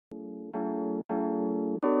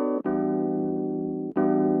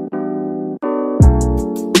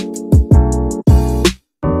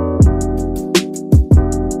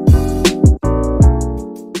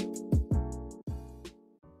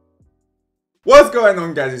What's going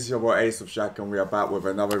on, guys? It's your boy Ace of Shaq, and we are back with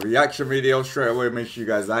another reaction video. Straight away, make sure you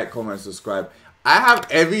guys like, comment, subscribe. I have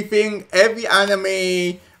everything, every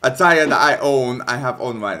anime attire that I own, I have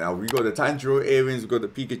on right now. We got the Tanjiro earrings, we got the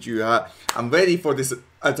Pikachu hat. I'm ready for this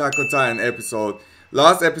Attack on Titan episode.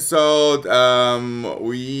 Last episode,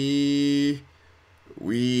 we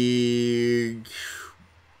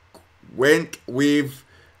went with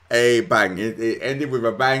a bang. It ended with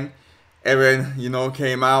a bang. Eren, you know,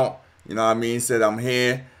 came out. You know what I mean? Said, I'm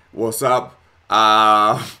here. What's up?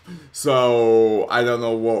 So I don't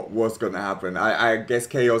know what's gonna happen. I guess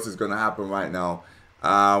chaos is gonna happen right now.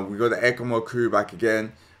 We got the Ekamo crew back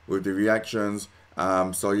again with the reactions.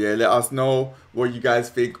 So yeah, let us know what you guys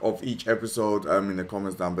think of each episode in the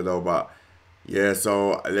comments down below. But yeah,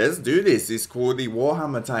 so let's do this. It's called the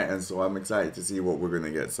Warhammer Titan, so I'm excited to see what we're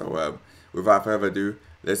gonna get. So without further ado,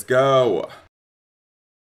 let's go.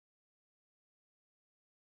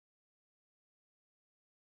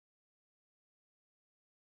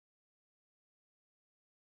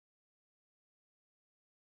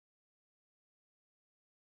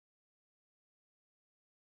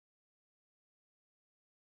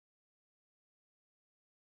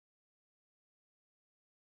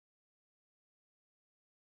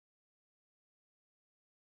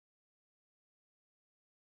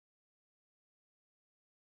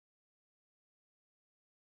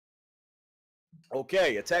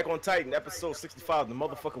 Okay, Attack on Titan, episode 65, the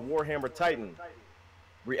motherfucking Warhammer Titan.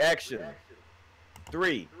 Reaction.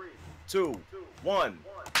 3, 2, 1.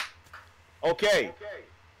 Okay.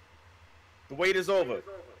 The wait is over. In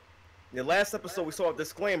the last episode, we saw a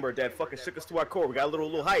disclaimer that fucking shook us to our core. We got a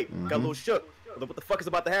little hype. Got a little shook. What the fuck is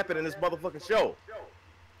about to happen in this motherfucking show?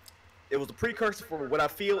 It was a precursor for what I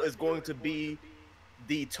feel is going to be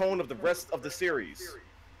the tone of the rest of the series.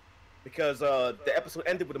 Because the episode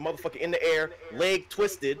ended with a motherfucker in the air, leg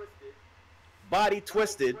twisted, body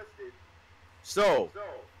twisted. So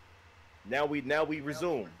now we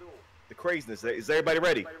resume the craziness. Is everybody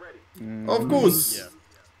ready? Of course. Yeah.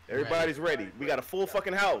 Everybody's ready. We got a full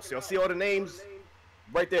fucking house. Y'all see all the names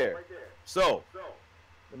right there. So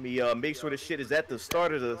let me make sure this shit is at the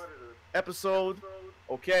start of the episode.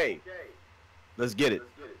 Okay, let's get it.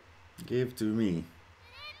 Give to me.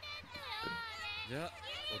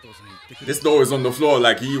 This door is on the floor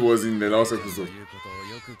like he was in the last episode.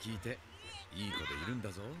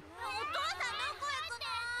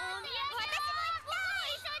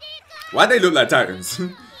 Why they look like Titans?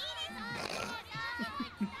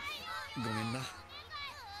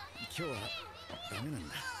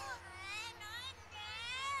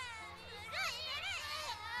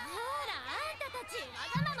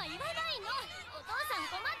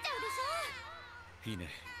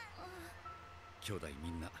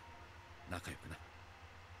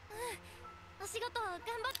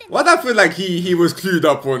 What I feel like he was clued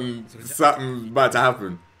up on something about to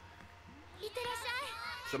happen.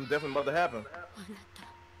 Something definitely about to happen.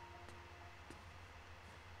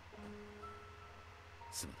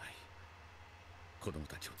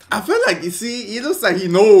 I feel like, you see, he looks like he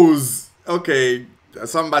knows, okay,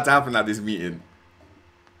 something about to happen at this meeting.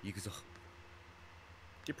 He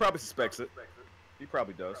probably suspects it. He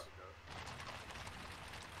probably does.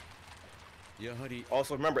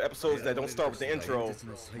 Also, remember, episodes that don't start with the intro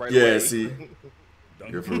right away. Yeah, see.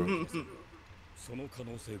 You're through.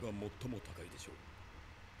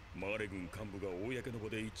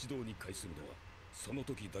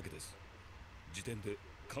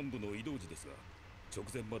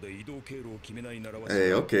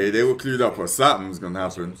 Hey, okay, they were clued up for something's gonna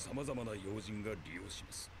happen.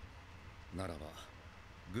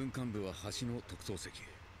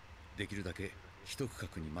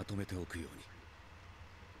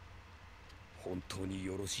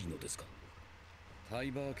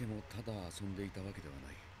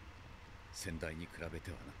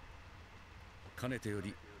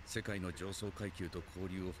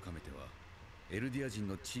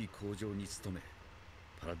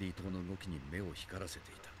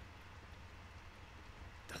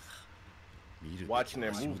 Watching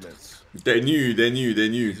their movements. They knew.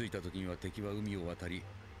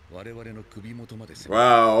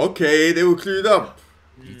 Wow, okay, they were clued up.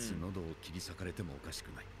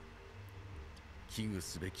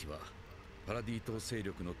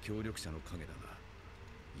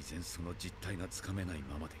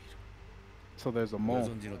 So there's a mole.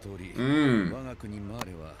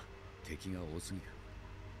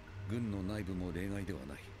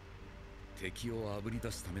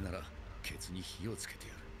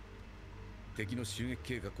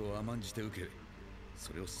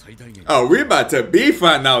 Oh, we're about to beef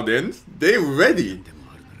right now then. They ready.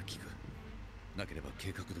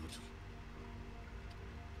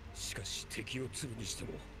 しかし敵を釣るにして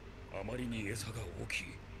もあまりに餌が大きい。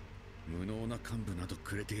無能な幹部など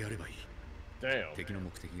くれてやればいい。 Damn. 敵の目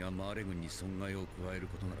的がマーレ軍に損害を加える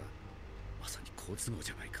ことならまさに好都合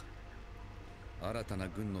じゃないか。新たな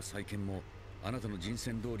軍の再建もあなたの人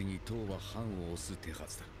選通りに党は藩を押す手は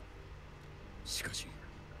ずだ。しかし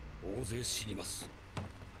大勢死にます。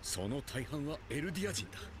その大半はエルディア人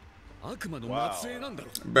だ。悪魔の末裔なんだろ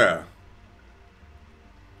う。 Bruh.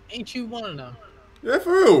 Ain't you one now? Yeah,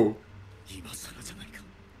 for real. 今更じゃないか、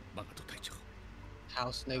マガト隊長。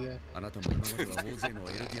 House nigga. あなたも今までは大勢の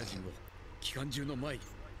エルディア人を機関銃の前、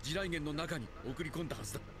地雷原の中に送り込んだは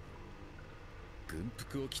ずだ。軍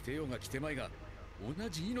服を着てようが着てまいが同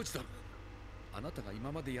じ命だろう。あなたが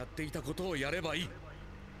今までやっていたことをやればいい。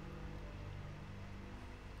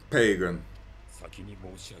 Pagan. 先に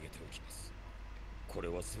申し上げておきます。これ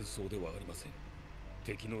は戦争ではありません。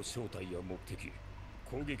敵の正体や目的、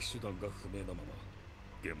攻撃手段が不明なまま、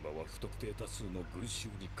現場は不特定多数の群衆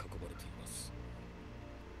に囲まれています。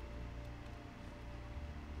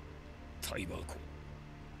タイバー湖、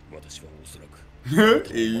私はおそらく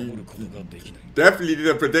守ることができない。 Definitely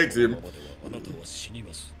didn't protect この him. ままではあなたは死に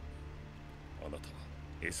ます。あなたは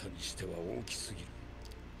餌にしては大きすぎる。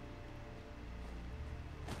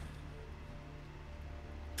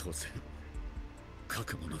当然、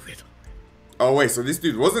覚悟の上だ。 Oh wait, so this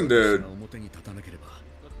dude wasn't the. 表に立たなければ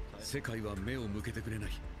世界は目を向けてくれな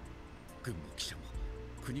い。軍も記者も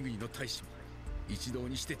国々の大使も一堂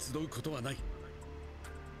にして集うことはない。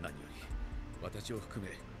何より私を含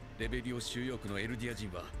めレベリオ収容区のエルディア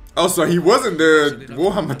人は Oh, so he wasn't the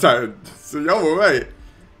Warhammer Titan. So y'all were right.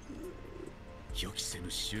 予期せぬ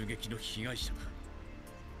襲撃の被害者だ。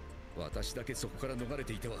私だけそこから逃れ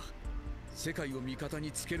ていては世界を味方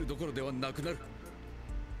につけるどころではなくなる。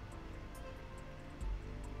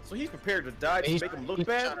 So he's prepared to die to He's- make him look he's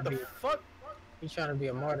bad? trying What to the be- fuck? He's trying to be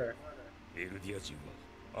a martyr. エルディア人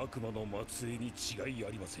は悪魔の末裔に違いあ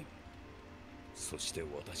りません。そして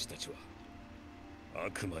私たちは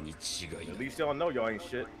悪魔に違い At ない。 least y'all know y'all ain't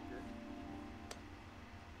shit.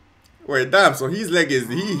 Wait, damn. So his leg is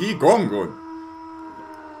he gone.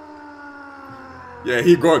 Yeah,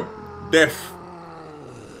 he gone. Death.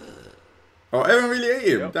 Oh, Evan really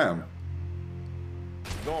ate him. Yep. Damn.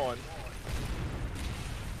 Gone.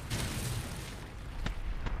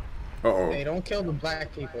 Uh Hey, oh. don't kill the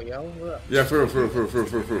black people, yo. What up? Yeah, for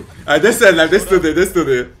real. They said like they stood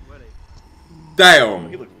there. He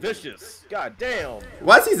Damn. look vicious. God damn.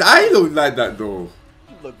 Why's his eye look like that though?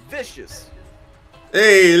 He look vicious.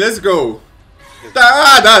 Hey, let's go.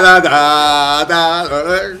 Da da da da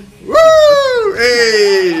da. Woo!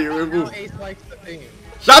 Hey. Now Ace likes the thing.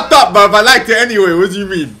 Shut up, bruv. I liked it anyway. What do you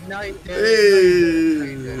mean? Now he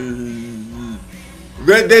Hey.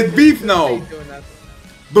 There's beef now. doing that.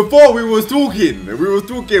 Before we was talking.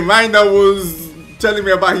 Ryder was telling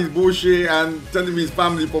me about his bullshit and telling me his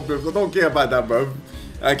family problems. I don't care about that, bruv.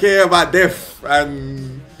 I care about death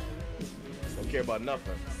and Don't care about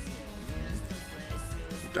nothing.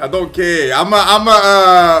 I don't care. I'm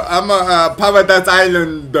a Paradise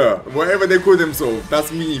Islander, whatever they call themselves. That's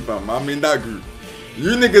me, fam. I'm in that group.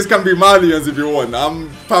 You niggas can be Malians if you want. I'm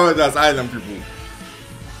Paradise Island people.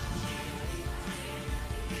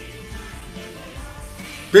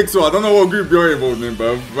 Pixel, I don't know what group you're involved in,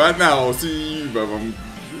 bruv. Right now, I'll see you, bruv.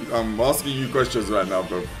 I'm asking you questions right now,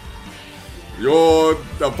 bruv. You're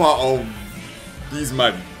a part of these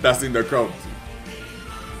man that's in the crowd.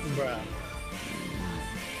 Bruh.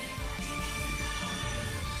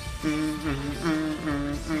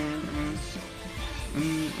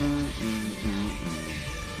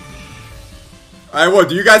 Alright, what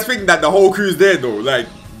do you guys think that the whole crew's there though? Like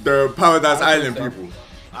the Paradise I Island think so. people?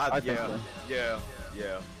 I think Yeah, so.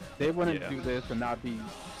 yeah. They wouldn't Yeah. do this and not be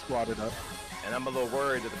squatted up. And I'm a little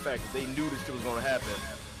worried at the fact that they knew this shit was gonna happen.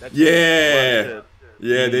 That Yeah. shit.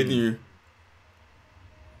 Yeah, they knew.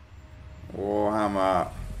 Warhammer.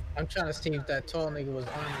 I'm trying to see if that tall nigga was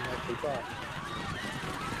armed like they thought.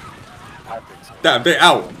 I think so. Damn, they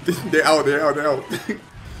out. They out.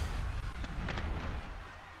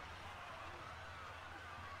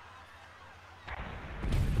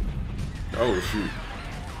 Oh shoot.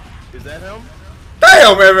 Is that him?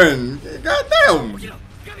 Damn, Evan! God damn!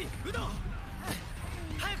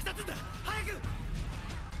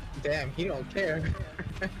 Damn, he don't care.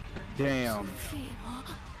 Damn.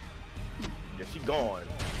 Yeah, she gone.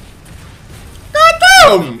 God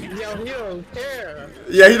damn! Yo, he don't care.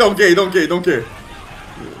 Yeah, he don't care.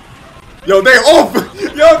 Yo, they off!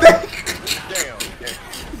 Damn.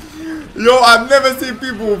 Yo, I've never seen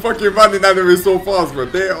people fucking running anime so fast,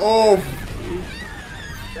 but they're off.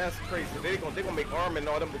 That's crazy. They gonna make Armin and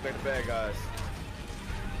all them look like the bad guys.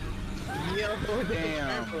 Yo,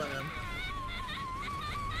 Damn.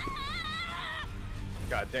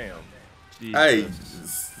 God damn. Hey,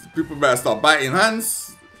 people better start biting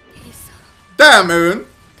hands. Damn, Aaron.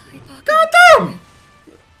 God damn.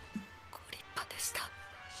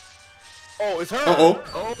 Oh, it's her. Uh-oh.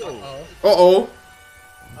 Oh. Uh-oh.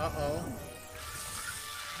 Uh-oh.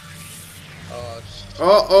 Oh, shit.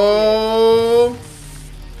 Uh-oh.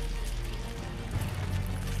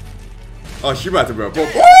 Oh, she about to be a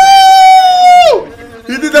book. Woo!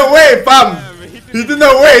 He didn't wait, fam. He didn't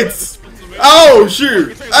wait. Oh,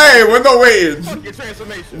 shoot. Hey, we're not waiting. Fuck your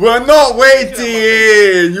transformation. We're not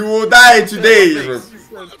waiting. You will die today. Bro.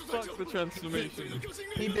 Fuck the transformation.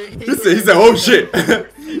 He said, oh shit.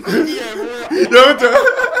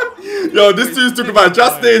 Yo, this dude's talking about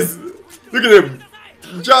justice. Look at him.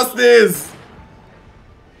 Justice.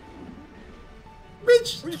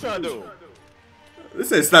 Bitch. What you trying to do?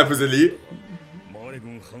 This ain't Sniper's Elite. マーレ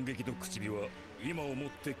軍反撃の口火は今をもっ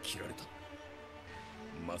て切られた。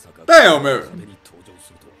まさか Damn, man. 派手に登場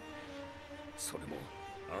するとは。それも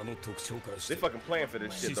あの特徴からし They て fucking playing for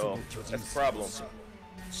this shit though. That's the problem.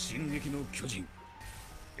 進撃の巨人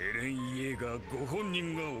エレン・イエーガーご本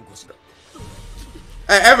人がお越しだ。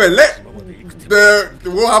 Hey, Evan, let the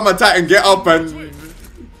Warhammer Titan get up and...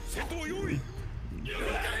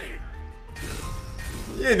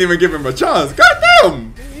 You didn't even give him a chance. God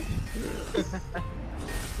damn!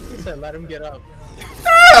 He said, let him get up.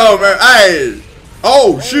 Damn, man. Hey!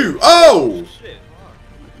 Oh, shoot. Oh! Shit.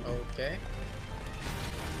 Okay.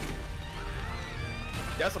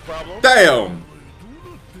 That's a problem. Damn!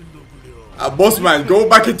 Boss man, go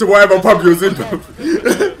back into whatever pub you was in.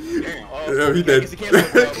 Yeah, he dead.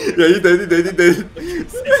 Yeah, he dead.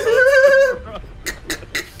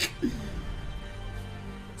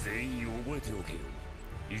 全員覚えておけよ。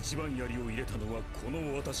一番槍を入れたのはこ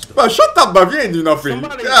の私だ。 But shut up, bruv. You ain't do nothing.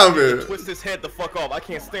 Somebody Damn needs to it. twist his head the fuck off. I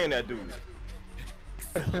can't stand that dude.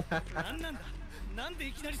 なんで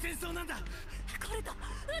いきなり戦争なんだ。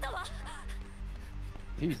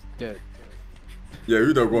 He's dead. Yeah,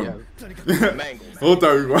 Udo gone. Mangled. Hold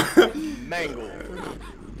on, Udo. Mangled.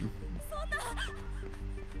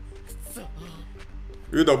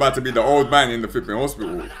 Udo about to be the old man in the flipping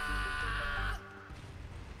hospital.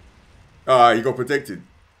 He got protected.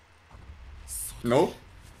 No?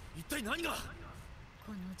 一体何が。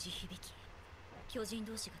この地響き、巨人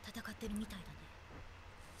同士が戦ってるみたいだね。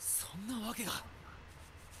そんなわけが。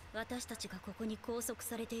私たちがここに拘束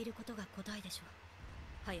されていることが答えでしょう。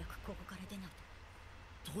早くここから出ない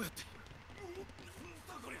と。どうやって。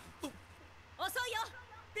遅いよ。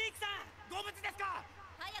ピークさん、ご無事ですか。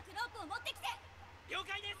早くロープを持ってきて。了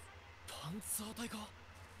解です。パンツァー隊か。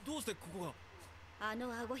どうしてここが。あ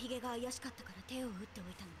の顎ひげが怪しかったから手を打ってお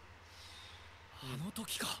いたの。あの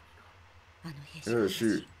時か。あの兵士 Oh,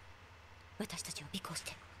 shoot. 私たちを尾行し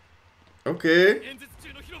て。 Okay. 演説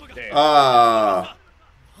中の広場が。 Ah.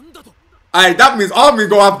 なんだと。 Alright, that means Army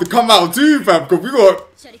gonna have to come out too, fam, because we got...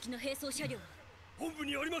 車力の並走車両。本部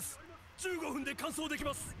にあります。15分で完走でき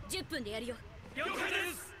ます。10分でやるよ。了解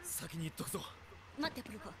です。先に行っとくぞ。待って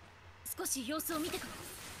プルコ。少し様子を見てから。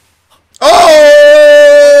 Oh!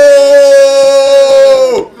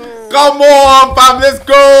 Come on, fam, let's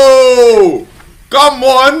go! Come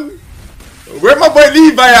on! Where my boy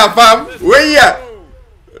Levi at, fam? Where he at?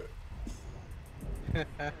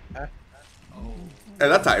 Hey,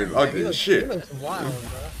 that Titan's ugly as He shit. looks wild,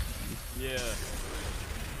 bro. Yeah.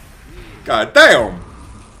 God damn!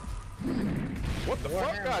 What the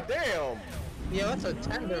fuck? God damn. Yo, that's a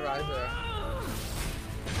tenderizer.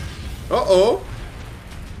 Uh-oh.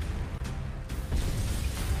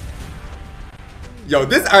 Yo,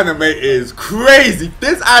 this anime is crazy.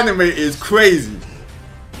 This anime is crazy.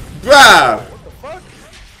 Bruh. What the fuck?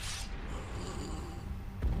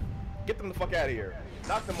 Get them the fuck out of here.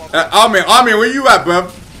 Knock them off. Armin, where you at,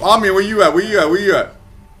 bruv? Armin, where you at? Where you at? Where you at?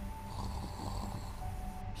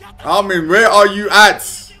 Armin, where are you at?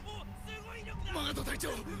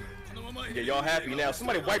 Yeah, y'all happy now.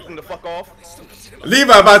 Somebody wipe them the fuck off.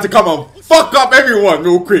 Levi about to come and fuck up everyone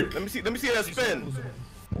real quick. Let me see that spin.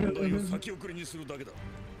 問題を先送りにするだけだ。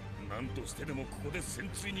何としてでもここで潜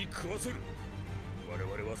水に食わせる。我々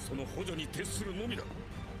はその補助に徹するのみだ。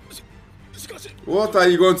しかし、 What are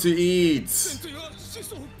you going to eat? 潜水は始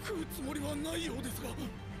祖を食うつもりはないようですが。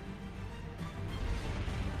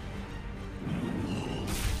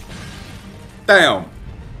 Damn.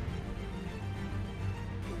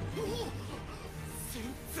 潜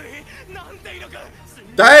水なんているか。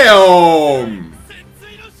 Damn. 潜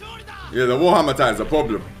水の勝利だ。 Yeah, the Warhammer Titan's a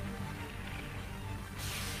problem.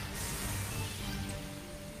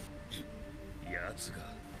 奴が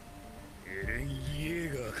エレン・イ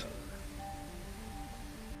エーガーか。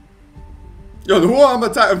Yo, the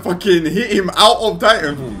Warhammer Titan fucking hit him out of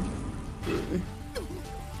Titan form.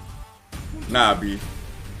 Nah, B.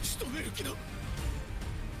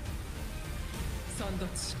 三奪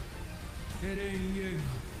者エレイン・イェーガー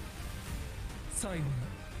最後に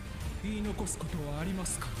言い残すことはありま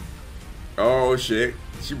すか Oh shit.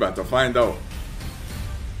 She about to find out.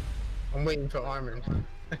 I'm waiting for Armin.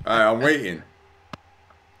 Alright, I'm waiting.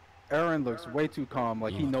 Aaron looks way too calm,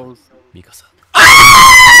 like he knows. ミカサ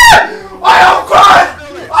I am gone!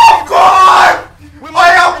 I'm gone!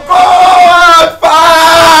 I am gone,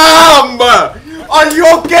 fam! Are you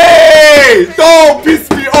okay? Don't piss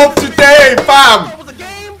me off today, fam!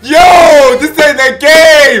 Yo, this ain't a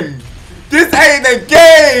game! This ain't a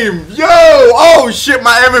game! Yo! Oh shit,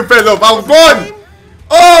 my everything fell off. I'm gone!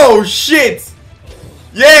 Oh shit!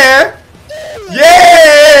 Yeah!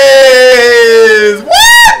 Yes!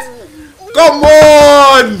 What? Come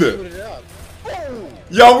on! Put it up.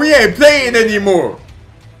 Yo, we ain't playing anymore.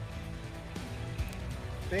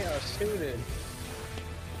 They are suited.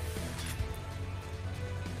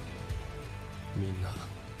 みんな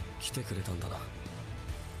来てくれたんだな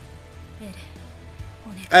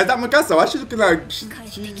Is that Mikasa? Why she looking like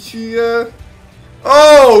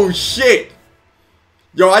Oh shit!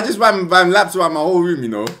 Yo, I just ran laps around my whole room, you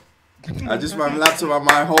know. I just ran laps around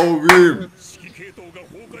my whole room. 指揮系統が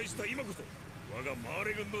崩壊した今こそ我がマー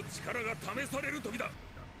レ軍の力が試される時だ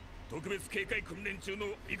特別警戒訓練中の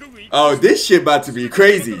陸軍 Oh, this shit about to be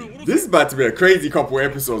crazy. This is about to be a crazy couple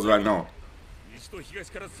episodes right now. 西と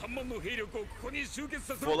東から3万の兵力をここに集結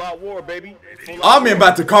させる Full out war, baby. Full out Armin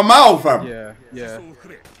about to come out, fam. Yeah, yeah. そう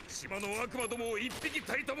含め島の悪魔どもを一匹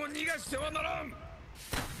たりとも逃がしてはならん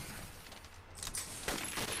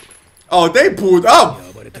Oh, they pulled up.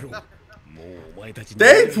 暴れてろもうお前たち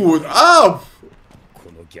They pulled up.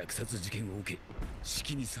 この虐殺事件を受け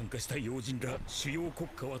式に参加した要人ら主要国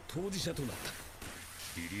家は当事者となった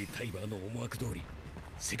リリー・タイバーの思惑通り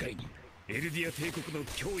世界にエルディア帝国の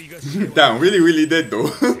脅威が知れ Damn, really dead though.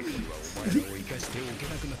 世界はお前らを生かしておけ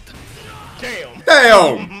なくなった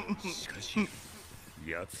Damn. しかし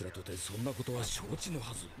奴らとてそんなことは承知の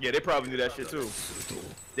はず Yeah, they probably knew that shit too.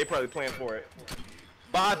 They probably planned for it.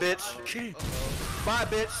 Bye, bitch. Bye,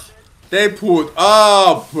 bitch. They pulled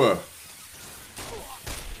up.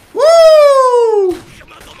 Woo!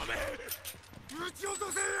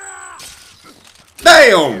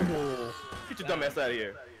 Damn. Get your dumb ass out of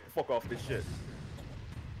here. Fuck off this shit.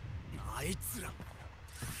 あいつら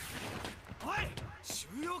おい収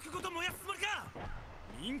容区ごと燃やすつもりか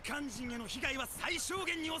民間人への被害は最小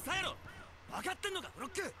限に抑えろ分かってんのかブロッ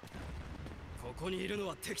クここにいるの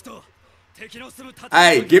は敵と敵の住む建物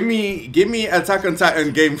Hey, give me Attack on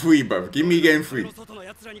Titan game 3, bro. Give me game 3. 外の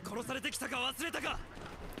奴らに殺されてきたか忘れたか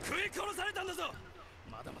食い殺されたんだぞ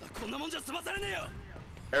まだまだこんなもんじゃ済まされねえよ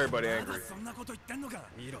Everybody まだ angry. そんなこと言ってんのか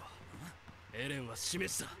見ろエレンは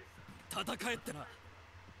示した戦えってな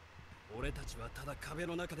俺たちはただ壁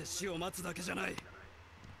の中で死を待つだけじゃない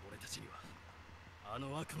俺たちにはあ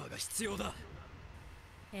の悪魔が必要だ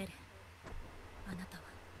エレン、あなたは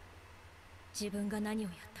自分が何をや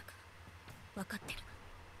ったか分かってる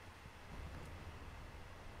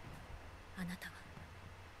のあなたは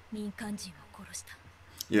民間人を殺した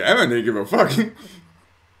Yeah, Emma didn't give a fuck. 殺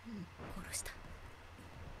した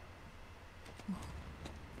も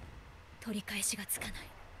う取り返しがつかない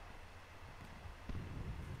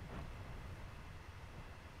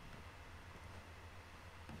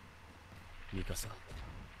ミカサ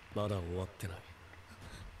まだ終わってない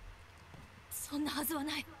そんなはずは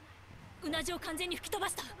ないうなじを完全に吹き飛ば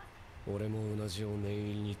した俺もうなじを念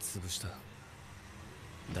入りに潰した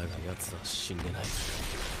だが奴は死んでない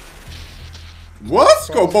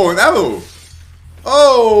What? Go bow and arrow.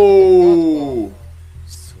 Oh.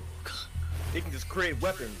 そうか They can just create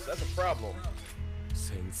weapons. That's a problem.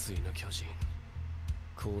 潜水の巨人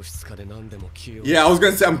硬質化で何でも消えよう Yeah, I was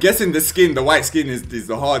gonna say, I'm guessing the skin, the white skin is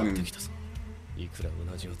the hardening. できたぞいくら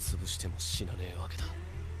うなじを潰しても死なねえわけだ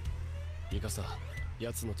ミカサ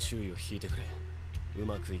奴の注意を引いてくれう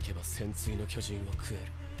まくいけば潜水の巨人を食える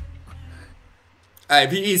Hey,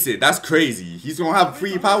 if he eats it, that's crazy. He's gonna have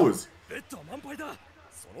 3 powers. ベッドは満杯だ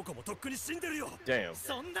その子もとっくに死んでるよ Damn.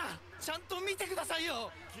 そんなちゃんと見てください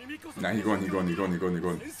よ君こそ Nah, he gone.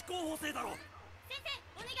 戦士候補生だろ先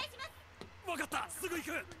生お願いします分かったすぐ行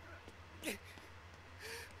く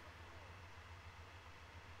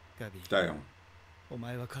ガビ Damn. お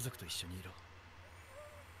前は家族と一緒にいろ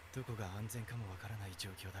どこが安全かもわからない状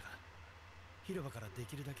況だが広場からで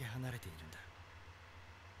きるだけ離れているんだ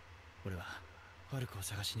俺はファルコを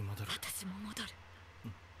探しに戻る私も戻る、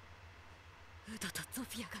ウドとゾフ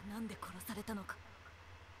ィアがなんで殺されたのか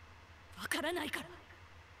わからないから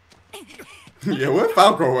Yeah, where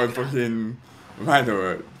Falco and fucking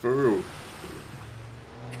Rhino at? For real.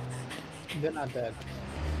 They're not dead.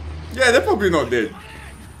 Yeah, they're probably not dead.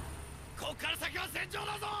 ここから先は戦場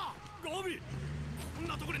だぞゴビこん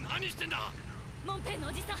なところで何してんだモンペンの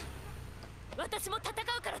おじさん私も戦う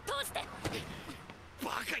から通して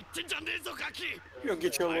バカ言ってんじゃねえぞガキ You'll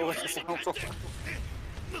get your little ass on.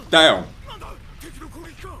 Damn. なんだ敵の攻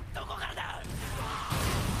撃かどこからだ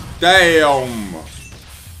Damn.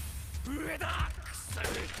 上だくそガ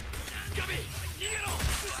ビ逃げ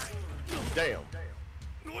ろ Damn.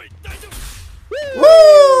 おい大丈夫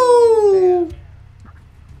Woo!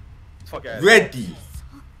 Fuck ass. Ready.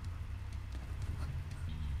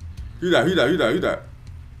 Who that? Who that? Who that? Who that?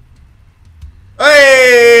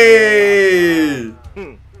 Hey!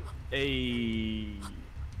 Hey.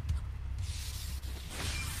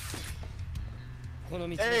 この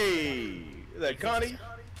道 Hey. Is that Connie?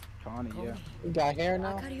 Connie, yeah. You got hair 明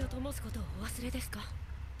now? かりを灯すことをお忘れですか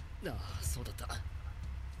ああそうだった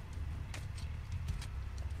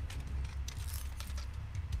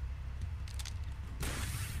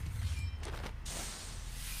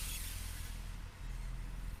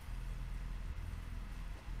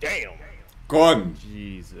Damn. Gone.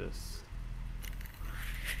 Jesus.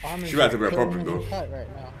 I'm She about to be a problem, though. Cut right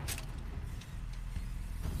now.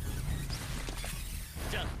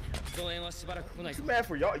 じゃあ増援はしばらく来ない Too mad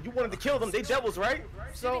for y'all. You wanted to kill them. They devils, right?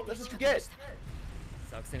 So that's what you get.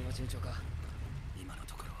 作戦は順調か今の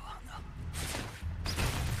ところはな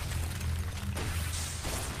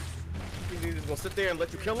You just gonna sit there and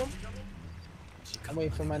let you kill them? I'm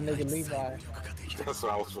waiting for my nigga Levi. That's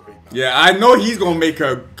what I was waiting. Yeah, I know he's gonna make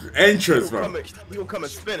an entrance, He bro. gonna come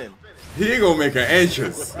and spinning. He gonna make an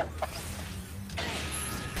entrance.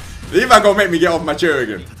 Levi gonna make me get off my chair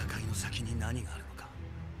again. 戦いの先に何があるのか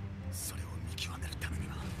それを見極めるために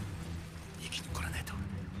は生き残らないと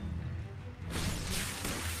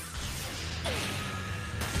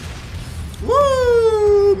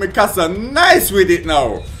Woo! Mikasa, nice with it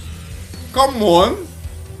now. Come on.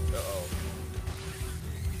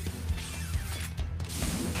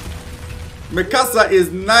 Mikasa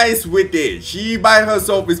is nice with it. She by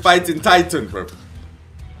herself is fighting Titan, bro.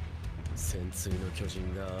 潜水の巨人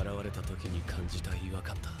が現れた時に感じた違和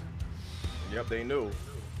感だ Yep, they knew.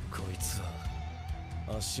 こいつは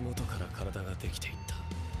足元から体ができていった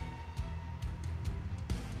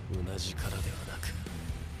同じからではなく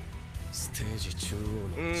ステージ中央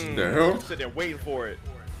の The hell? Sit there waiting for it.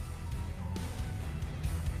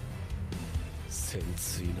 潜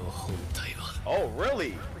水の本体は Oh,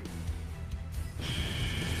 really?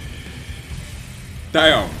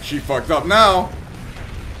 Damn, she fucked up now.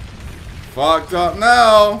 Fucked up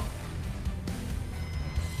now.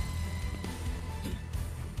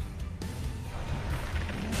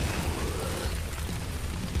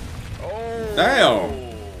 Oh.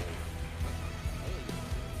 Damn.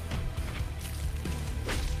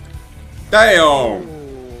 Damn.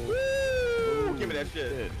 Ooh, give me that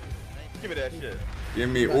shit. Give me that shit. Give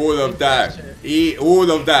me all of that. Eat all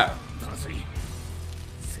of that. まずい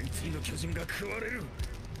潜水の巨人が食われる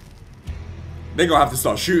They gonna have to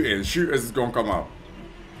start shooting. Shooters is gonna come out.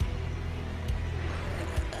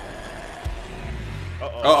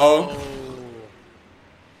 Uh-oh.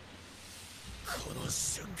 この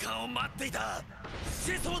瞬間を待っていた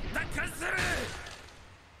始祖を奪還する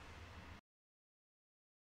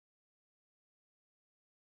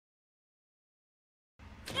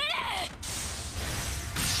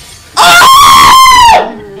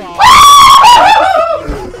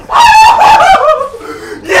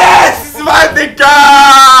Yes, my nigga!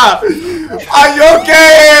 Are you okay?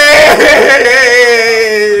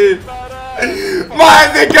 My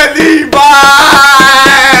nigga Levi!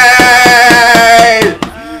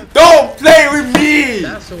 Don't play with me!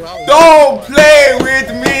 That's who I was. Don't play with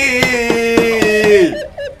me!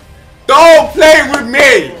 Don't play with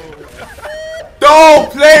me!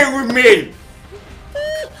 Don't play with me!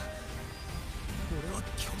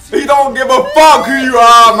 He don't give a fuck who you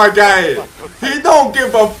are, my guy! He don't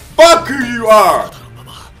give a fuck who you are!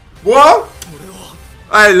 What?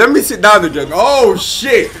 Alright, let me sit down again. Oh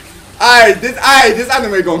shit! Alright, this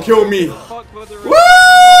anime gonna kill me. Woo!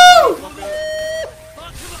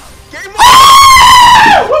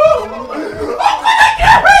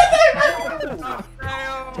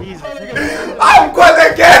 I'm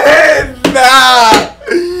gonna get in!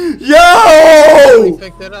 Yo!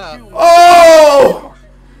 Picked it up. Oh!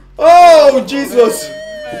 Oh, Jesus!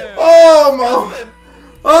 Oh, my!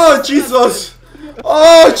 Oh, Jesus!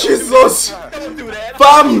 Oh, Jesus! Don't do that.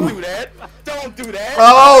 Bam! Don't do that. Don't do that.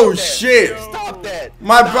 Oh, shit! Stop that.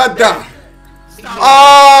 My brother!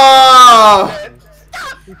 Ah!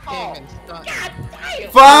 He came and stunned.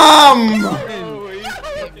 Fam!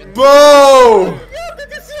 Bro!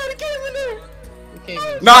 He came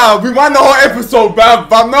in. Nah, we won the whole episode, bruv.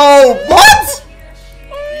 But no, what?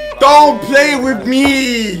 Don't play with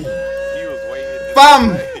me, He was waiting.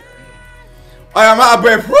 fam. I am out of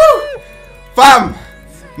breath. Woo! Fam,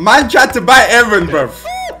 man tried to buy Aaron, bruv.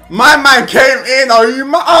 My man came in. Are you?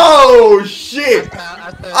 Oh shit!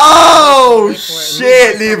 Oh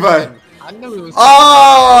shit, Levi. I knew he was.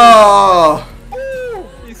 Oh,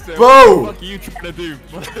 He said, bro. What the fuck are you trying to do?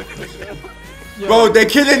 Bro, they're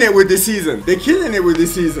killing it with this season. They're killing it with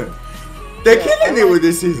this season. They're killing it with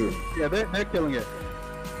this season. Yeah, they're killing it.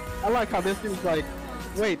 I like how this dude's like,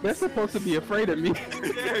 wait, they're supposed to be afraid of me.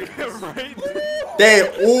 Yeah, right? They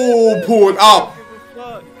all pulled up.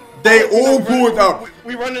 They all pulled up.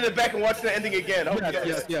 We running it back and watching the ending again. Okay.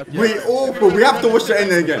 yes. We all pulled. We have to watch the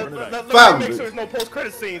ending again. Let me Fam, make sure there's no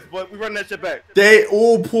post-credit scenes, but we running that shit back. they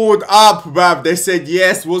all pulled up, bruv. They said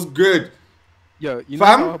yes, was good. Yo, you know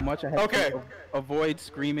Fam? how much I have Okay. to avoid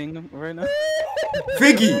screaming right now?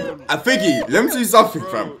 Figgy, let me tell you something,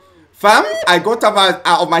 fam. Fam, I got up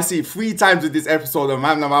out of my seat 3 times with this episode of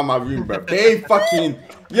Man Around My Room, bruv. They fucking,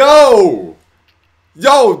 yo,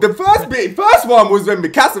 the first one was when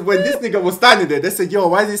Mikasa, when this nigga was standing there, they said, yo,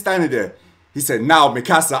 why is he standing there? He said, now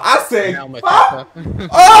Mikasa. I said, Now, "Huh? Mikasa."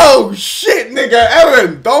 Oh shit, nigga,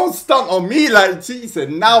 Aaron, don't stunt on me like he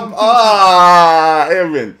said, now,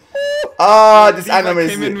 Aaron. This anime is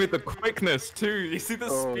came in lit. with the quickness too. You see the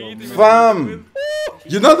speed? he was Fam, moving?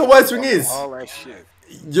 you know the worst thing is, All that shit.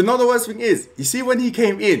 you see when he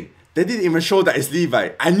came in, they didn't even show that it's Levi.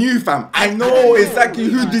 I knew, fam. I know exactly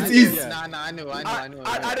who this is. Nah, I knew.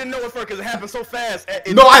 I didn't know it first because it happened so fast.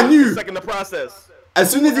 No, I knew. Second the process. As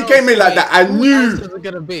soon as he came in like that, I Who else knew, is it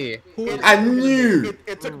gonna be? Who I knew,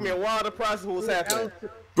 It took me a while to process what was happening.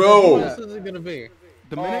 bro. else is it gonna be?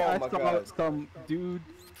 The minute Oh I my saw God. some dude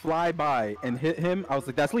fly by and hit him, I was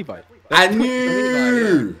like, that's Levi. I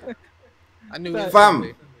knew. I knew. It was Fam,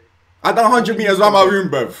 gonna be. I done 100 meters around my room,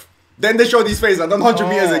 bruv. Then they showed his face. I done 100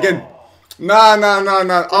 meters again. Nah. Run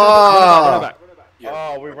it back.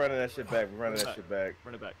 Oh, we're running that shit back. Run it back.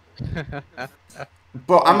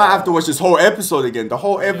 But I might have to watch this whole episode again. The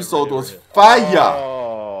whole episode was fire.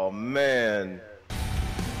 Oh man.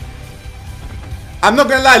 I'm not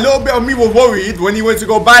gonna lie, a little bit of me was worried when he went to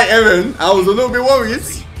go buy Eren. I was a little bit worried.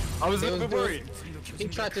 I was a He little was bit worried. He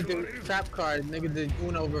tried to do trap card. Nigga did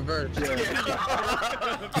Uno reverse.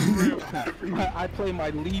 I play my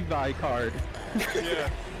Levi card. Yeah.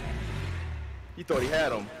 He thought he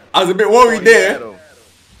had him. I was a bit worried there.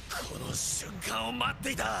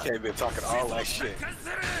 Can't be talking all that shit.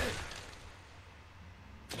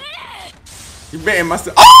 You betting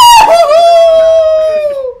myself.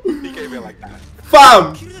 Oh! He came in like that.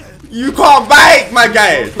 Fam, you can't bite, my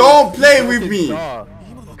guy. Don't play with me. Jaw.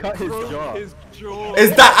 Cut his jaw. His jaw.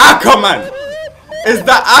 It's the Aquaman. It's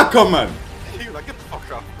the Aquaman. He was like, get the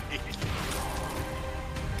fuck off me.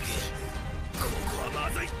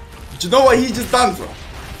 Do you know what he just done, bro?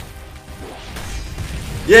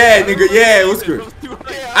 Yeah, nigga, yeah, it was good.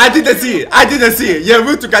 I didn't see it. Yeah,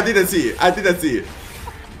 real talk, I didn't see it.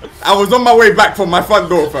 I was on my way back from my front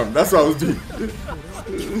door, fam. That's what I was doing.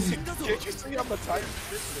 Can't you see I'm a Titan?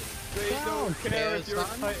 They don't care if you're a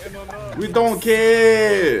Titan or not. We don't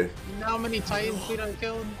care. You know how many Titans we done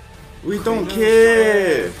killed? We don't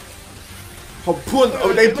care. They pulled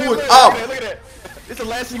Look up. at that. It's the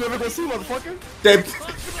last thing you ever gonna see, motherfucker. They.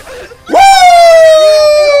 Woo!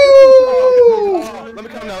 Let me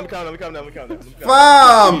calm down.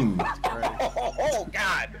 Fam! Oh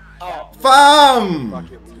God. Oh. Fam!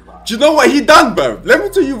 Do you know what he done, bro? Let me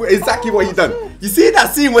tell you exactly what he done. You see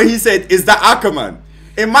that scene where he said, "Is that Aquaman?"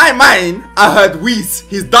 In my mind, I heard Whis.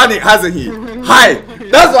 He's done it, hasn't he? Hi.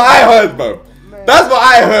 That's what I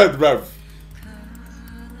heard, bro.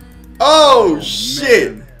 Oh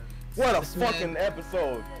shit, What a fucking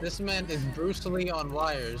episode. This man is Bruce Lee on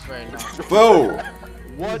wires right now. bro,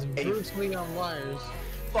 What He's a Bruce Lee on wires.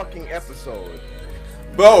 fucking episode.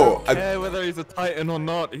 bro. Care whether he's a Titan or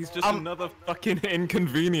not, he's just another fucking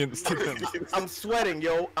inconvenience to them. I'm sweating,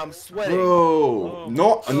 yo. I'm sweating. Bro,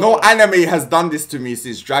 no anime has done this to me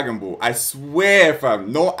since Dragon Ball. I swear,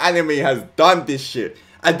 fam, no anime has done this shit.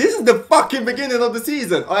 And this is the fucking beginning of the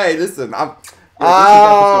season. Alright, listen,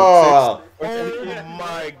 Oh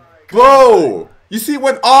my. bro. You see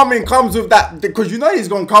when Armin comes with that, because you know he's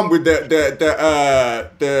gonna come with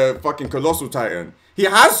the fucking Colossal Titan. He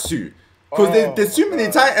has to, because there's too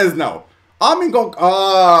many Titans now. Armin gonna.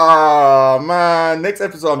 Oh man, next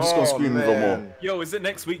episode I'm just gonna scream even more. Yo, is it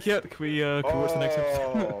next week yet? Can we watch the next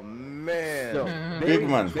episode? Oh man. Yo, Big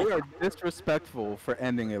man. They are disrespectful for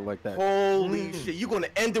ending it like that. Holy shit! You're gonna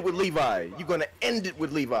end it with Levi. You're gonna end it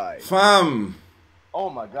with Levi. Fam. Oh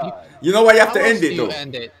my god. You know why you have How to else end do it you though?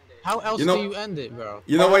 end it? How else You know- do you end it, bro?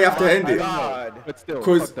 You know why you have to end my it? God. But still,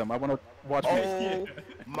 'Cause- fuck them. I want to watch me. Oh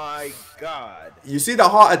my god. You see the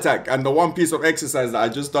heart attack and the one piece of exercise that I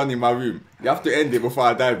just done in my room. You have to end it before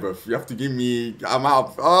I die, bruv. You have to give me. I'm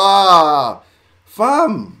out.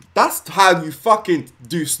 Fam. That's how you fucking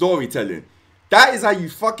do storytelling. That is how you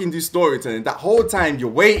fucking do storytelling. That whole time you're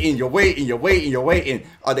waiting. Are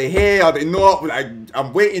they here? Are they not? Like,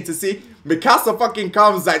 I'm waiting to see. Mikasa fucking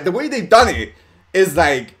comes. Like, the way they've done it is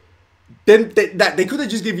like, then they could have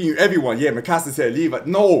just given you everyone. Yeah, Mikasa said leave it.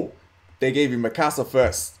 No, they gave you Mikasa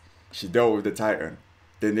first. She dealt with the Titan.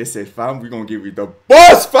 Then they said, fam, we're gonna give you the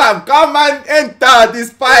boss, fam. Come and enter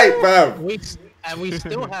this fight, fam. We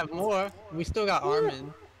still have more. We still got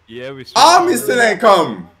Armin. Yeah, we. Army still ain't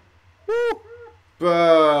come.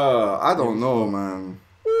 Bruh, I don't know, man.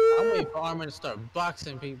 I'm waiting for Armin to start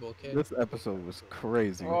boxing people, kid. This episode was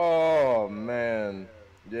crazy. Oh man.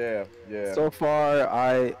 Yeah. So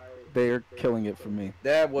far, they're killing it for me.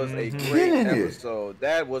 That was a great Killing it. episode.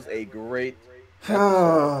 That was a great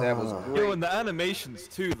episode. That was Yo, great. and the animations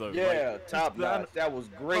too, though. Yeah, like, top the notch. That was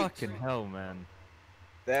great. Fucking hell, man.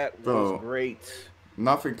 That Bro. was great.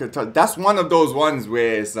 Nothing can touch. That's one of those ones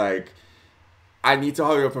where it's like, I need to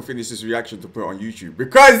hurry up and finish this reaction to put on YouTube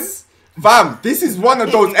because, fam, this is one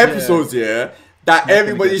of those episodes here that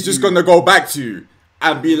everybody's just gonna go back to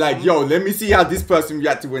and be like, yo, let me see how this person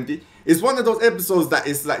reacted when they. It's one of those episodes that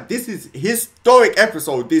is like, this is historic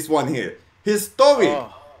episode. This one here, historic.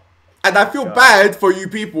 Oh. And I feel bad for you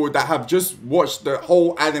people that have just watched the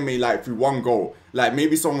whole anime like through one go. Like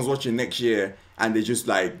maybe someone's watching next year and they just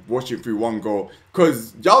like watch it through one go.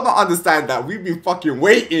 Cause y'all don't understand that we've been fucking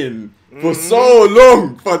waiting for so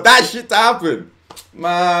long for that shit to happen.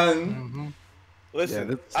 Man. Listen,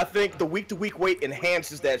 Yeah, I think the week-to-week wait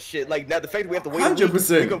enhances that shit. Like now, the fact that we have to wait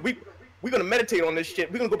 100%. we're gonna meditate on this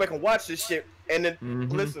shit. We're gonna go back and watch this shit, and then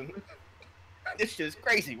listen. This shit is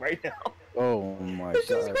crazy right now. Oh my This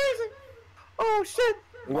shit is god. crazy. Oh shit.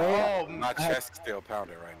 Oh, My chest is still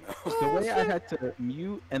pounding right now. The way I had to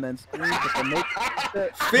mute and then scream, but then make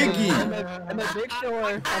Figgy. and then make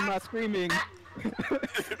sure I'm not screaming.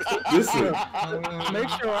 Listen, Make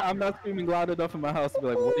sure I'm not screaming loud enough in my house to be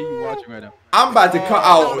like, what are you watching right now? I'm about to cut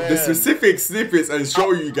out the man. specific snippets and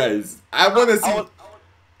show you guys. I wanna see.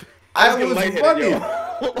 I getting was lightheaded, running. yo.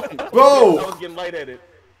 I Bro, was getting lightheaded.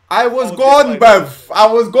 I was I was gone, getting bruv. I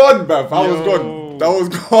was gone, bruv. I was Yo. gone. That was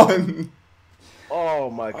gone. Oh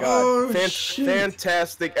my god. Oh, shit.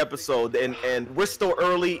 Fantastic episode. And we're still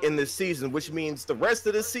early in this season, which means the rest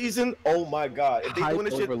of the season, oh my god. If they Hype doing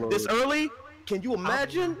this shit overload. this early, can you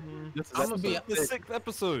imagine? This is I'm gonna be The 6th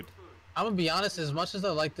episode. I'm gonna be honest. As much as I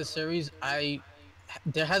like the series,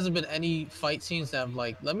 there hasn't been any fight scenes that I'm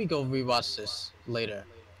like, let me go rewatch this later.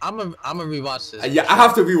 I'm a rewatch this. Yeah, I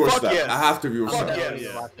have to rewatch Fuck that. yes. I have to rewatch Fuck that.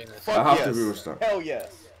 yes. Rewatching this. Fuck I have yes. to rewatch that. Hell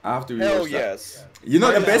yes. I have to rewatch Hell that. yes. You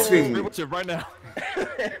know the Yeah. best thing. Rewatch it right now.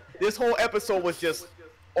 This whole episode was just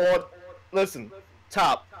on. Listen,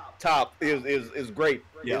 top. Is great.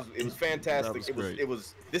 Yeah. It was fantastic. That was It was great. it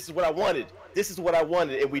was. This is what I wanted. This is what I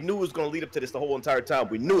wanted, and we knew it was gonna lead up to this the whole entire time.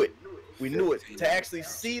 We knew it. We knew it. To actually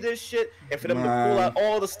see this shit and for them to pull Man. out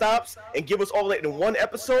all the stops and give us all that in one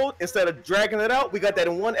episode instead of dragging it out, we got that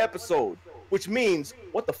in one episode. Which means,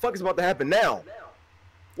 what the fuck is about to happen now?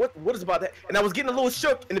 What is about that? And I was getting a little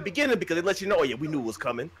shook in the beginning because they let you know, oh yeah, we knew it was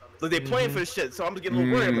coming. So they playing for this shit, so I'm just getting a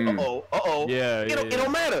little worried. I'm like, uh oh. Yeah, It yeah.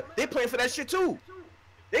 don't matter. They playing for that shit too.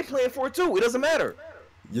 They playing for it too. It doesn't matter.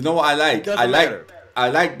 You know what I like? It doesn't matter. I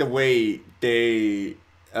like the way they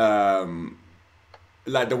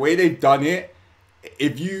like the way they've done it.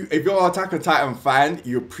 If you're an Attack on Titan fan,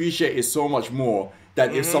 you appreciate it so much more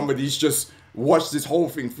than if somebody's just watched this whole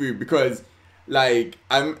thing through, because like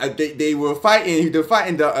they were fighting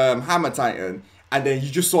the Hammer Titan, and then you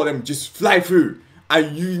just saw them just fly through,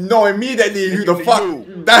 and you know immediately who the fuck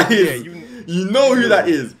knew. that is. Yeah, you know who that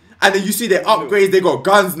is. And then you see their upgrades, they got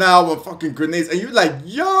guns now and fucking grenades, and you're like,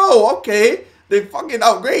 yo, okay, they fucking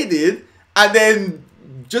upgraded. And then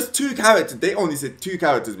just two characters, they only said two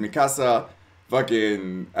characters, Mikasa,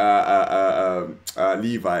 fucking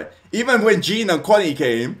Levi. Even when Jean and Connie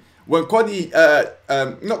came, when Connie,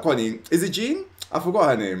 not Connie, is it Jean? I forgot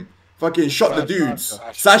her name. Fucking shot the dudes.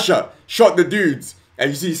 Sasha shot the dudes.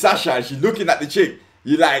 And you see Sasha, and she's looking at the chick.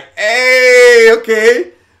 You're like, hey,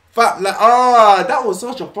 okay. Like, that was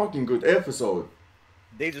such a fucking good episode.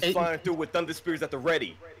 They just flying through with thunder spears at the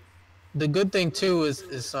ready. The good thing too is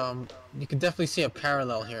you can definitely see a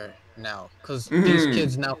parallel here now, because these Mhm.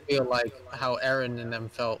 kids now feel like how Eren and them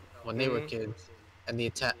felt when they were kids, and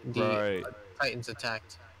the Right. Titans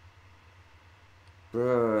attacked.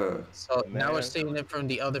 Bruh. So now we're Man. seeing it from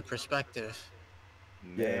the other perspective.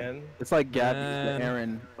 Man. It's like Gabby, the Man.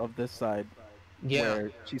 Aaron of this side, Yeah,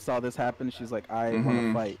 where she saw this happen. She's like, I want to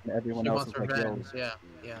Mhm. fight, and everyone she else wants is like, yo, revenge. Yeah,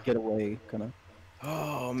 yeah. get away, kind of.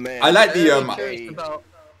 Oh man. I like the Very curious Hey. about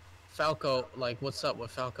Falco. Like, what's up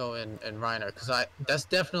with Falco and Reiner? Because that's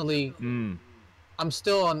definitely. Mm. I'm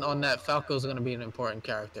still on that. Falco's going to be an important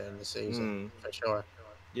character in the season for sure.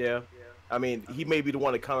 Yeah. I mean, he may be the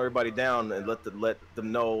one to calm everybody down and let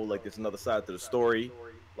them know like there's another side to the story.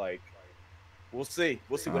 Like, we'll see.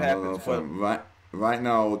 We'll see what I don't know, happens. But fam. Right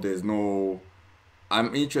now, there's no.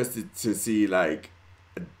 I'm interested to see like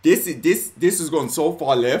this is going so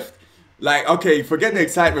far left. Like, okay, forget the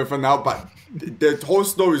excitement for now, but the whole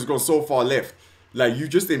story's gone so far left. Like, you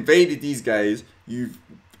just invaded these guys. You've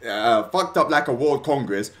fucked up like a world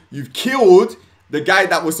congress. You've killed the guy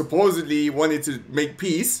that was supposedly wanted to make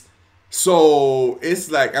peace. So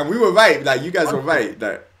it's like, and we were right. Like, you guys were right.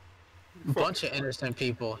 Like, Bunch of innocent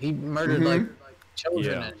people. He murdered like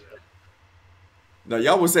children. Yeah. And shit. now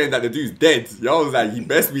y'all was saying that the dude's dead. Y'all was like, he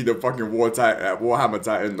best be the fucking Warhammer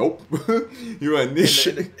Titan. Nope, you ain't this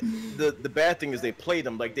shit. the bad thing is they played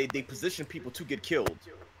them like they position people to get killed.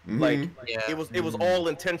 Like Yeah. it was all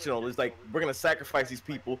intentional. It's like we're gonna sacrifice these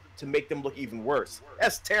people to make them look even worse.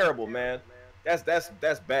 That's terrible, man. That's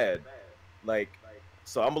bad. Like,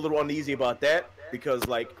 so I'm a little uneasy about that because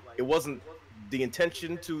like it wasn't the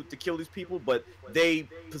intention to kill these people, but they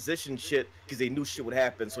positioned shit because they knew shit would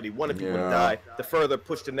happen, so they wanted people to Yeah. die to further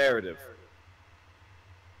push the narrative.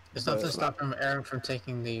 It's not to stop Eren from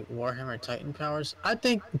taking the Warhammer Titan powers. I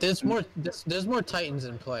think there's more. There's more Titans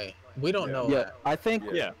in play. We don't know Yeah, that. I think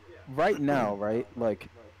Yeah. right now, right, like,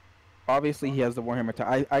 obviously he has the Warhammer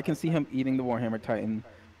Titan. I can see him eating the Warhammer Titan.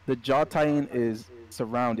 The Jaw Titan is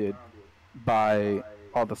surrounded by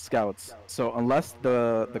all the scouts. So unless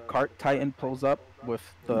the Cart Titan pulls up with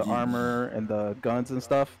the armor and the guns and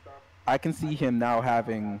stuff, I can see him now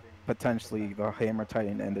having potentially the Hammer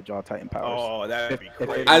Titan and the Jaw Titan powers. Oh, that'd be If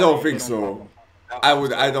crazy. they- I don't if they think so. pop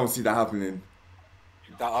up. I don't see that happening.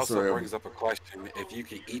 That also Sorry. brings up a question. If you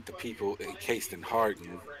could eat the people encased in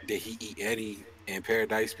Harden, did he eat any in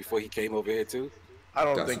Paradise before he came over here too? I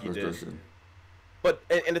don't That's a think he good did. question. But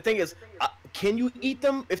and the thing is, can you eat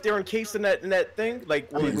them if they're encased in that thing?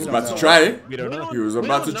 Like, He was don't about to know. try. We don't know. He was We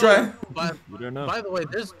about to don't try. know, But We don't know. by the way,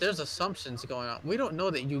 there's assumptions going on. We don't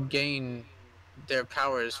know that you gain their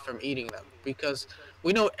powers from eating them because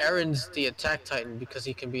we know Eren's the Attack Titan because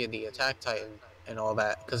he can be the Attack Titan and all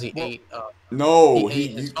that because he ate No, he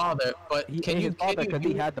ate his father. But He can ate you his father because he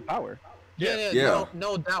you- had the power. Yeah, Yeah.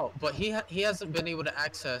 no doubt. But he hasn't been able to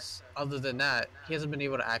access. Other than that, he hasn't been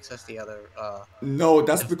able to access the other. No,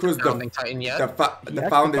 that's because Founding Titan yet. the He founding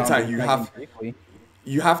founded Titan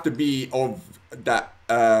you have to be of that.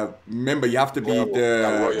 Remember, you have to be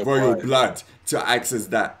the royal blood to access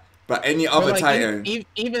that. But any But, other like, Titan,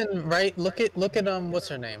 even right. Look at what's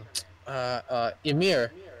her name?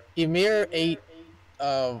 Ymir. Ymir ate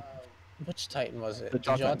which Titan was it? The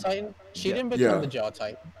Jaw Titan. Titan? She Yeah. didn't become Yeah. the Jaw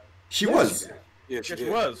Titan. she was. Yeah, she Yes, did.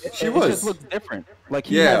 it was. She It was. just looks different. Like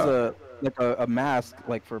he Yeah. has a mask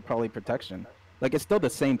like for probably protection. Like it's still the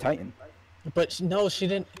same Titan. But no, she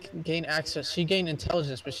didn't gain access. She gained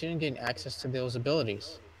intelligence, but she didn't gain access to those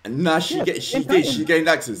abilities. Nah, she Yeah, get she same did. Titan. She gained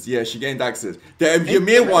access. Yeah, she gained access. The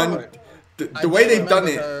Ymir one, the way don't they've done remember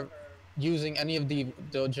it. her using any of the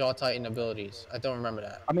Jaw Titan abilities. I don't remember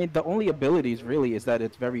that. I mean, the only abilities really is that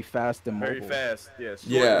it's very fast and mobile. Very fast. Yes.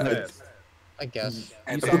 Yeah. And fast. I guess.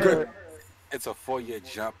 And You saw her, it's a 4-year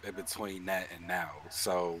jump in between that and now.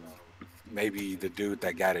 So maybe the dude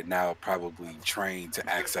that got it now probably trained to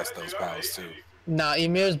access those powers too. Nah,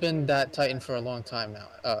 Ymir's been that Titan for a long time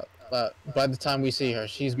now. By the time we see her,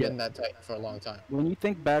 she's been that Titan for a long time. when you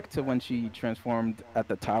think back to when she transformed at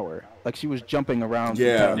the tower, like she was jumping around from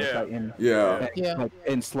Yeah. Titan to Yeah. Titan, Yeah, and, Yeah. like,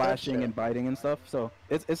 and slashing and biting and stuff. So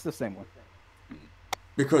it's the same one.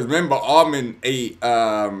 because remember, Armin ate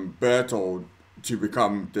Bertold to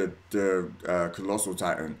become the colossal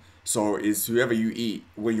Titan. So it's whoever you eat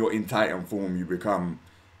when you're in Titan form, you become,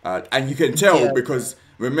 and you can tell Yeah. because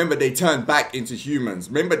remember they turn back into humans.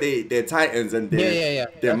 Remember they're Titans and Yeah. their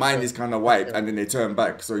That's mind true. is kind of wiped, and then they turn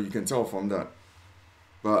back. So you can tell from that.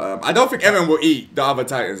 But I don't think Eren will eat the other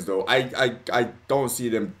Titans though. I don't see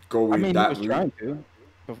them go with I mean, he that was route. trying to.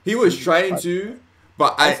 He was trying to,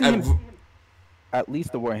 but I see him at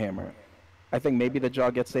least the Warhammer. I think maybe the jaw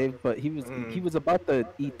gets saved, but he was about to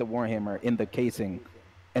eat the Warhammer in the casing,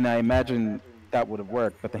 and I imagine that would have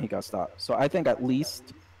worked, but then he got stopped. So I think at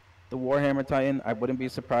least the Warhammer Titan. I wouldn't be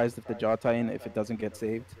surprised if the Jaw Titan, if it doesn't get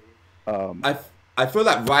saved. I feel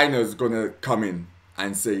like Rhino's gonna come in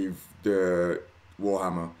and save the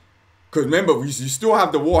Warhammer. Because remember, you still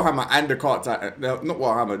have the Warhammer and the Cart Titan. No, not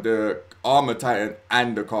Warhammer, the Armor Titan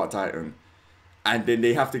and the Cart Titan. And then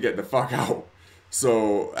they have to get the fuck out.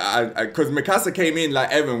 So, because Mikasa came in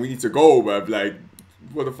like, Evan, we need to go, bruv. Like,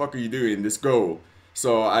 what the fuck are you doing? Let's go.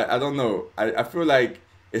 So, I don't know. I feel like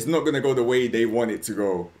it's not going to go the way they want it to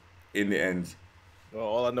go in the end. Well,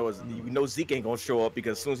 all I know is Zeke ain't gonna show up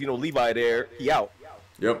because as soon as Levi there, he out.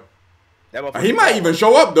 Yep. That He might even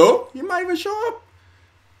show up though. He might even show up.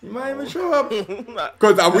 Because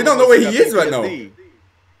we don't know where he is right now.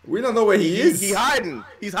 We don't know where he is. He's hiding.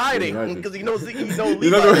 He's hiding because he knows Levi there. You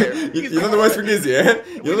know the worst thing is, yeah.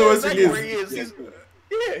 You know the worst thing is. Where he is.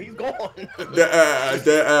 He's gone.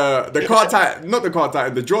 The Cart Titan, not the Cart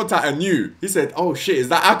Titan, the Jaw Titan knew. He said, "Oh shit, is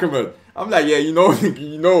that Ackerman?" I'm like, "Yeah, you know, you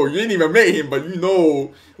didn't even meet him, but you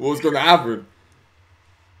know what's gonna happen."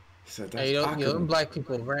 He said, "That's Ackerman." Black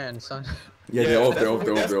people ran, son. Yeah, they're off.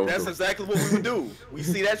 That's exactly what we would do. We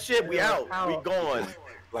see that shit, we out, we gone.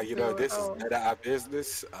 Like, this is none of our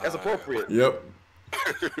business. That's appropriate. Yep.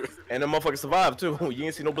 And the motherfuckers survived too. You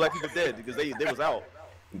ain't see no black people dead because they was out.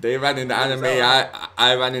 They ran in the anime.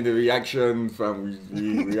 I ran in the reaction from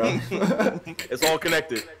we are. It's all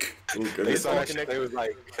connected. They saw that shit. They was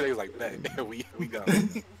like, man, we go.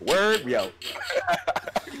 Word, we out.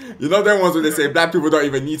 You know them ones when they say black people don't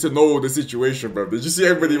even need to know the situation, bro. Did you see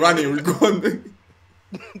everybody running? We gone.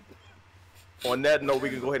 On that note, we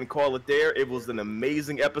can go ahead and call it there. It was an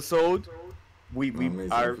amazing episode.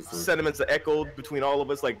 Our sentiments are echoed between all of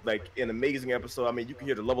us, like an amazing episode. I mean, you can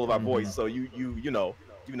hear the level of our voice, so you know.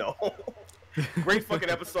 Great fucking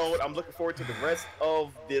episode. I'm looking forward to the rest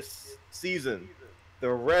of this season.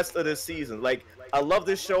 Like, I love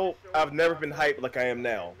this show. I've never been hyped like I am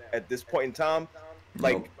now at this point in time.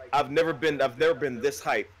 Like, nope. I've never been this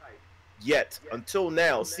hyped yet until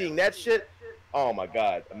now. Seeing that shit, oh my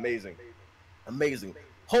god, amazing.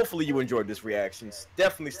 Hopefully you enjoyed this reactions.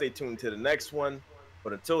 Definitely stay tuned to the next one.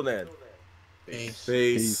 But until then,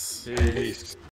 peace.